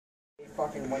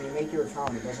Fucking, when you make your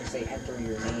account, it doesn't say enter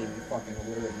your name, you fucking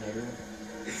illiterate nigger.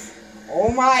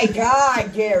 Oh my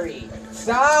god, Gary!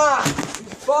 Stop! You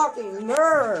fucking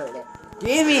nerd!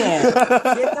 Give me it!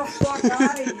 Get the fuck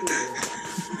out of here!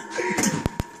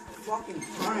 Fucking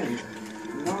friend.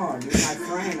 No, you're my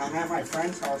friend. I'm at my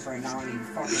friend's house right now and he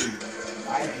fucking...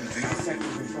 my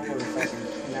second controller is fucking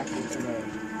connected to the...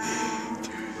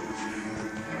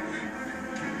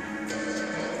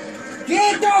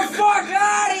 Get the fuck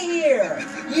out of here!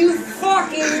 You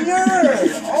fucking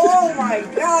nerd! Oh my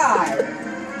god!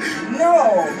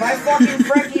 No! My fucking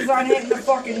Frankie's on hitting the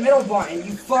fucking middle button,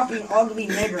 you fucking ugly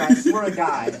nigger, I swear to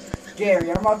God. Gary,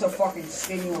 I'm about to fucking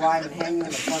skin you alive and hang you in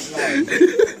the front yard.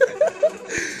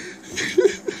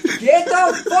 Get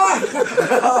the fuck!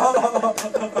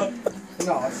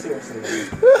 No, seriously.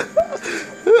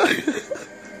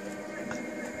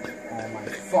 Oh my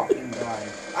fucking god.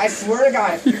 I swear to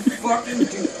God, if you fucking do...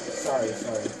 Sorry.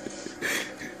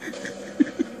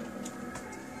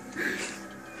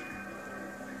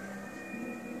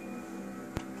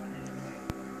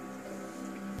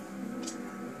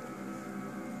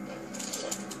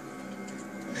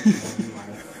 Oh my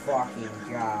fucking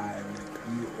god.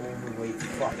 You overweight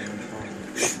fucking cunt.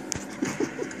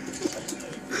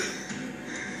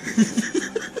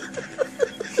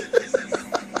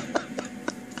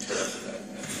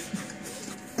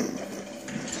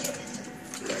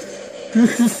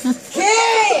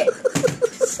 Kid!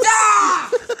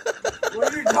 Stop! What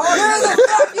are you talking about? Where the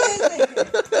fuck is it?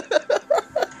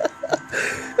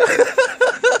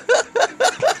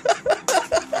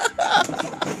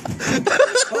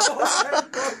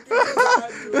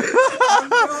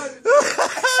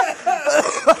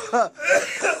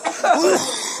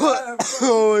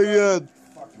 Oh my god.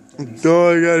 Oh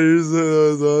my god, you're so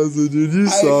awesome, dude. You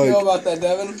suck. How do you feel about that,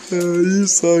 Devin? You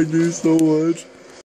suck, dude, so much.